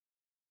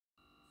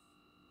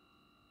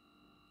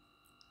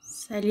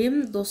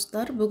Сәлем,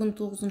 достар. Бүгін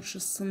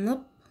 9-шы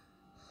сынып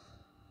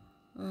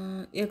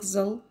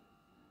Excell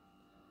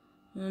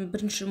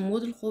бірінші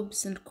модуль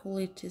hobbies and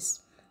qualities.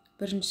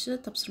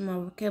 Бірінші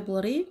тапсырма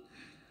vocabulary.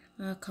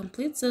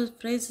 Complete the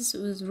phrases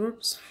with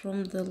verbs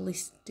from the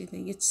list.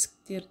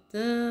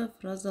 Етістіктерді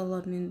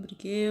фразалармен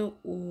бірге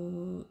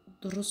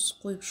дұрыс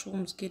қойып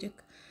шығуымыз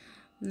керек.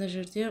 Мына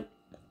жерде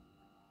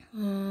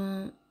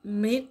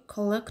make,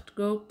 collect,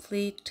 go,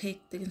 play,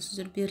 take деген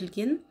сөздер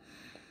берілген.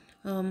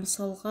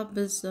 Мысалға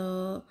біз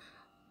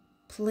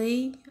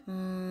play,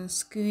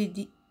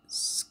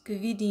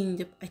 squiding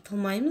деп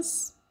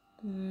айтылмаймыз.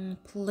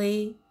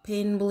 Play,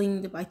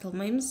 paintballing деп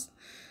айтылмаймыз.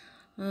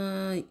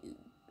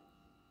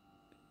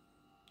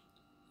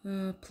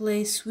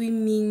 Play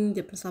swimming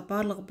деп, мысалы,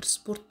 барлығы бір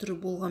спорт түрі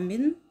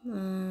болғанмен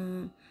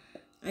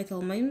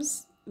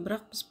айтылмаймыз.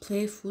 Бірақ біз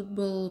play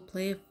football,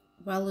 play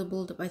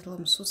volleyball деп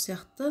айтыламыз. Сол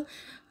сияқты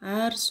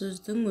әр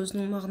сөздің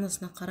өзінің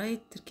мағынасына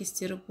қарай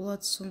тіркестері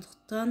болады.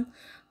 Сондықтан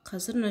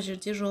қазір мына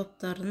жерде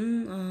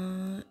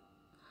жауаптарын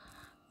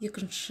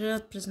екінші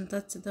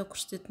презентацияда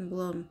көрсететін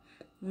боламын.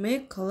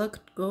 Make,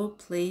 collect, go,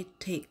 play,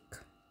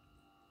 take.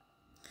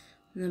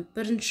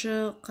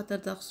 Бірінші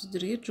қатардағы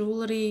сөздерге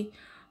jewelry,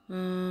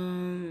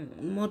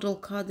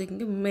 model car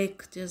дегенге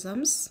make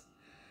жазамыз.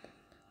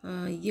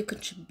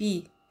 Екінші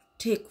be,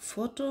 take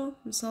photo,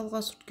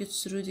 мысалға суретке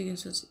түсіру деген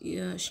сөз.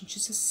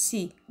 Үшіншісі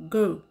see,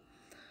 go.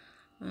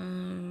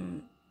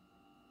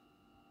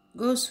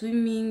 Go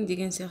swimming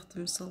деген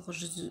сияқты, мысалға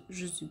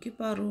жүзуге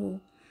бару.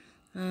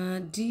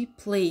 D,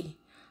 play,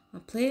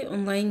 play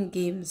online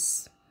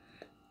games.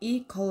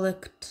 E,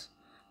 collect,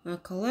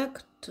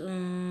 collect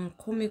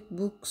comic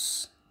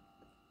books.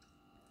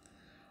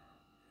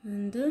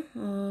 And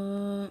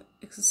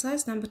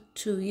exercise number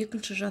 2,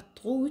 екінші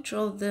жаттығу. Which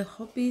of the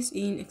hobbies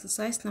in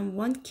exercise number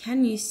 1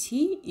 can you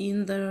see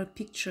in the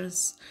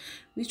pictures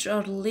which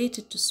are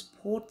related to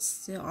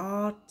sports, the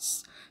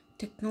arts,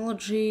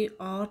 technology,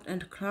 art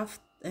and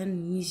craft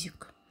and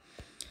music?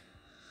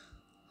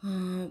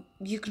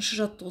 Екінші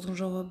жаттығудың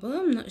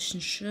жауабы мына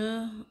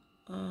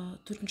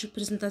төртінші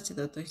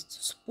презентацияда, то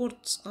есть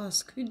спортқа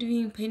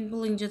squiding,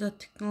 paintballing жатады,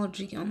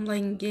 technology,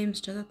 online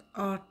games жатады,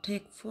 art,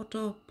 take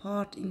photo,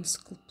 part in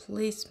school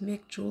plays,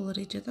 make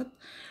jewelry жатады,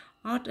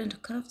 art and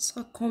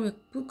craftsқа comic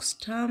books,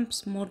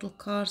 stamps, model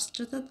cars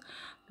жатады,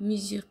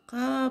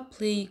 музыкқа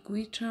play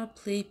guitar,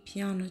 play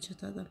piano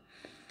жатады.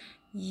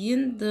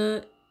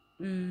 Енді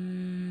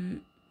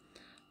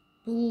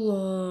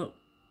бұл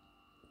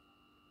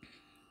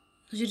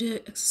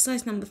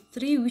exercise number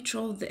 3, which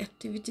of the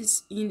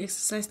activities in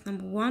exercise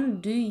number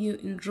 1 do you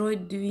enjoy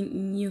doing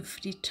in your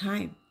free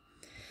time?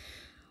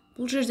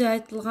 Бұл жерде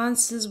айтылған,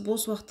 сіз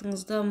бос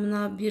уақытыңызда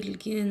мына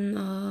берілген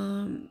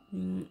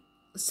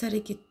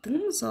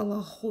іс-әрекеттің, мысалы,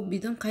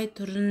 хоббидің қай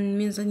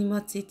түрімен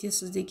заниматься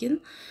етесіз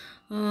деген.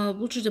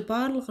 Бұл жерде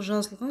барлығы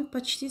жазылған,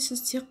 почти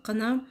сіз тек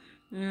қана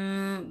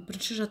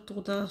бірінші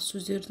жаттығудағы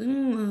сөздердің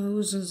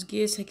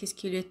өзіңізге сәйкес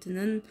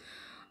келетінін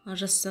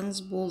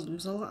жазсаңыз болды.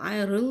 Мысалы,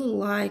 I really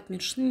like,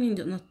 мен шынымен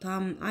де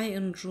ұнатамын. I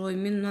enjoy,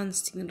 мен мынаны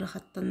істеген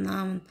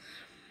рахаттанамын.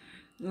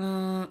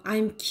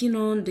 I'm keen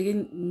on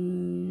деген,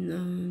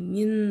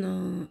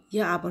 мен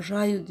я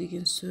обожаю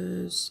деген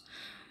сөз.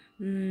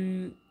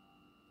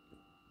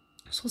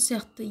 Сол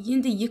сияқты.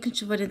 Енді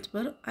екінші вариант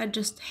бар. I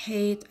just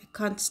hate, I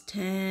can't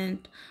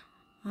stand,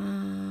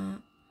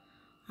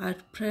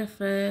 I'd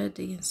prefer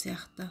деген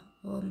сияқты.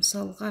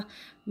 Мысалға,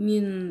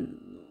 мен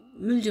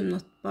мүлдем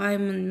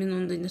ұнатпаймын, мен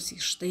ондай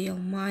нәрсеге шыдай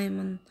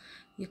алмаймын.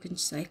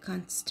 Екіншісі I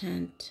can't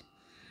stand.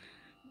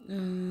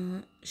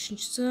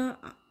 Үшіншісі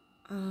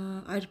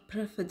I'd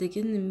prefer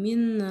деген,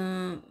 мен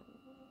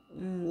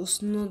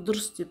осыны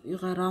дұрыс деп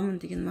ұйғарамын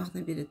деген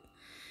мағына береді.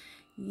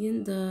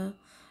 Енді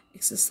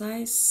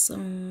exercise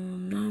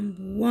number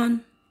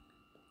 1,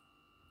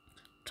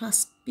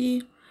 task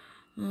B,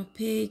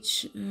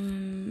 page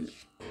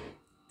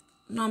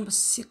number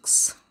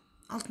 6,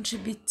 6-шы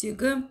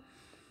беттегі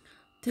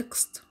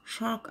text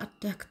shark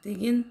attack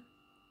деген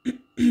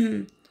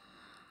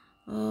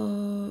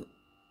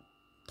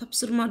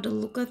тапсырмада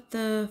look at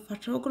the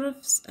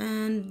photographs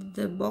and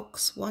the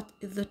box. What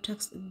is the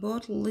text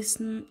about?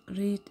 Listen,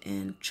 read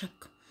and check.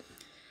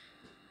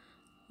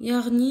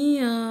 Яғни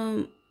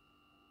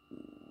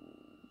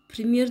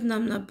примерно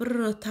мына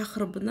бір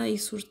тақырыбына и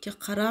суретке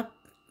қарап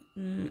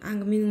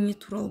әңгіменің не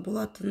туралы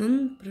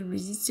болатынын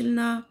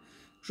приблизительно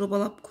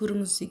жобалап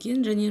көріңіз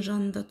деген, және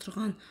жанында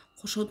тұрған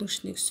қоршаудың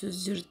ішіндегі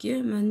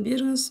сөздерге мән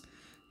беріңіз,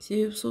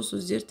 себебі сол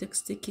сөздер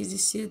текстте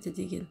кездеседі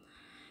деген.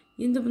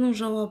 Енді бұның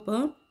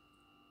жауабы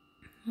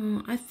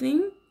I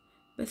think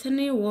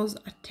Bethany was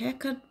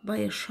attacked by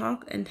a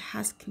shark and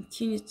has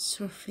continued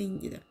surfing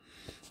дейді.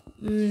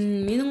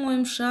 Менің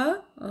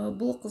ойымша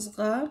бұл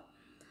қызға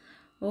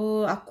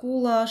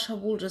акула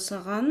шабуыл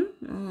жасаған,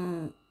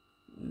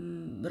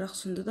 бірақ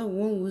сонда да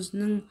ол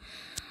өзінің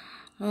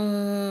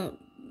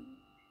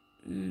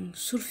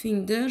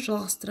сурфингді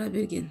жалғастыра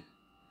берген.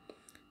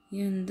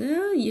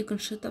 Енді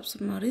екінші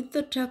тапсырма read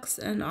the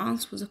text and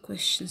answer the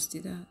questions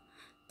дейді.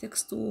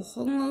 Тексті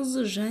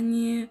оқыңыз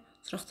және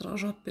сұрақтарға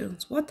жауап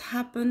беріңіз. What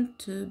happened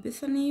to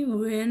Bethany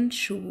when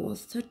she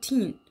was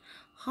 13?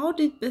 How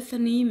did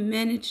Bethany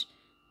manage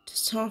to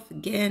surf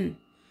again?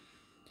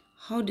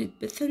 How did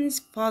Bethany's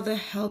father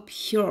help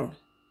her?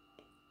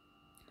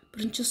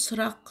 Бірінші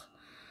сұрақ.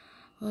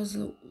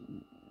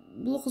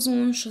 Бұл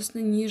қыздың 13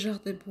 жасында не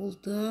жағдай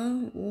болды?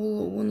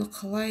 Оны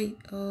қалай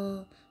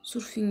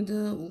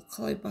сурфингді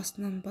қалай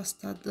басынан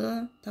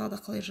бастады? Тағы да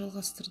қалай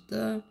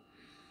жалғастырды?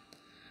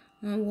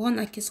 Оған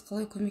әкесі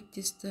қалай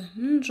көмектесті?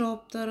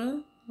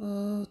 Жауаптары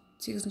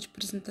 8-ші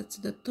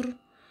презентацияда тұр.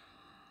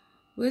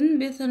 When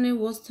Bethany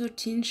was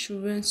 13, she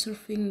went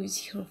surfing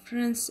with her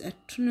friends at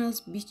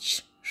Tunnel's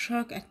beach.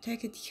 Shark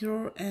attacked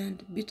her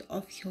and bit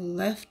off her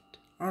left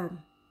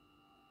arm.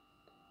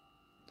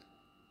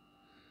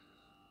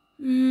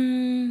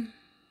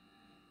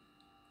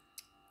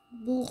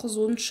 Бұл қыз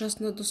 13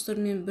 жасында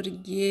достармен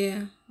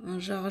бірге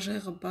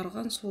жағажайға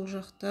барған, сол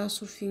жақта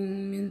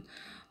сурфингмен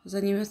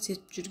занимация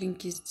етіп жүрген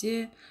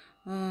кезде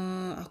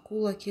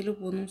акула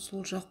келіп оның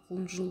сол жақ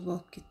қолын жұлып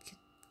алып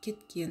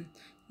кеткен.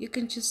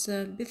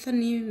 Екіншісі,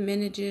 Bethany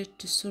managed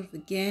to surf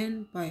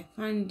again by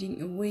finding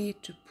a way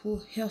to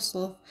pull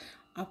herself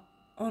up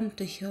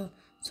onto her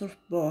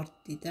surfboard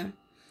дейді.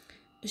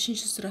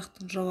 Үшінші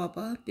сұрақтың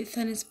жауабы,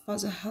 Bethany's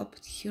father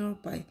helped her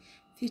by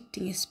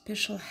fitting a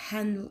special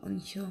handle on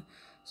her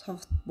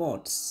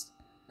surfboards.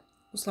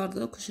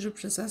 Осыларды көшіріп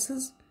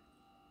жазасыз.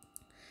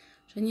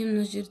 Және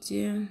мына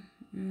жерде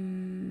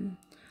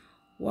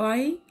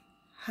Why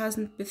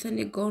hasn't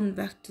Bethany gone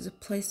back to the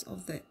place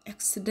of the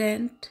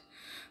accident?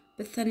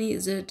 Bethany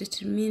is a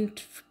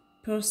determined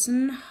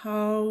person.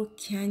 How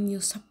can you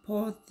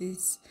support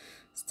this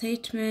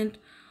statement?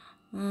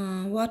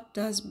 What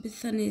does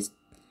Bethany's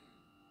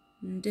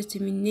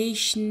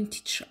determination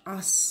teach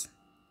us?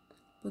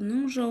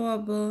 Бұның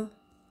жауабы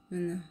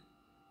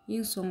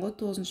ең соңғы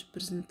 9-ші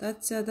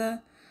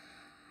презентацияда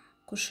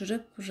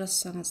көшіріп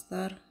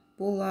жазсаңыздар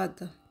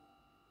болады.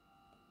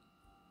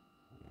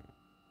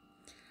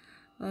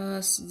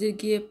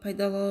 Сіздерге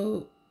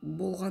пайдалы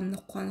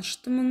болғанына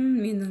қуаныштымын.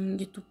 Менің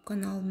YouTube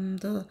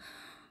каналымды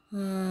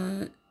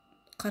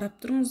қарап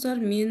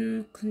тұрыңыздар.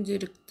 Мен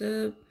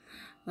күнделікті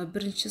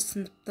 1-ші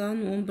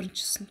сыныптан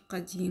 11-ші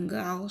сыныпқа дейінгі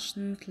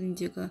ағылшын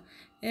тіліндегі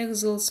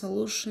Excell,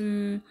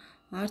 Solution,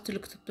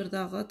 әртүрлі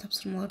кітаптардағы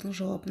тапсырмалардың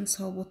жауабын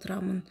салып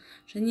отырамын.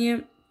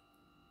 Және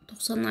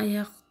 90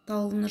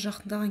 аяқталуына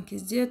жақындаған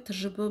кезде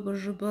ТЖБ,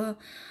 БЖБ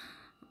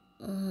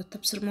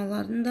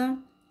тапсырмаларында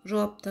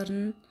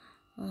жауаптарын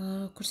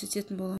көрсететін боламын.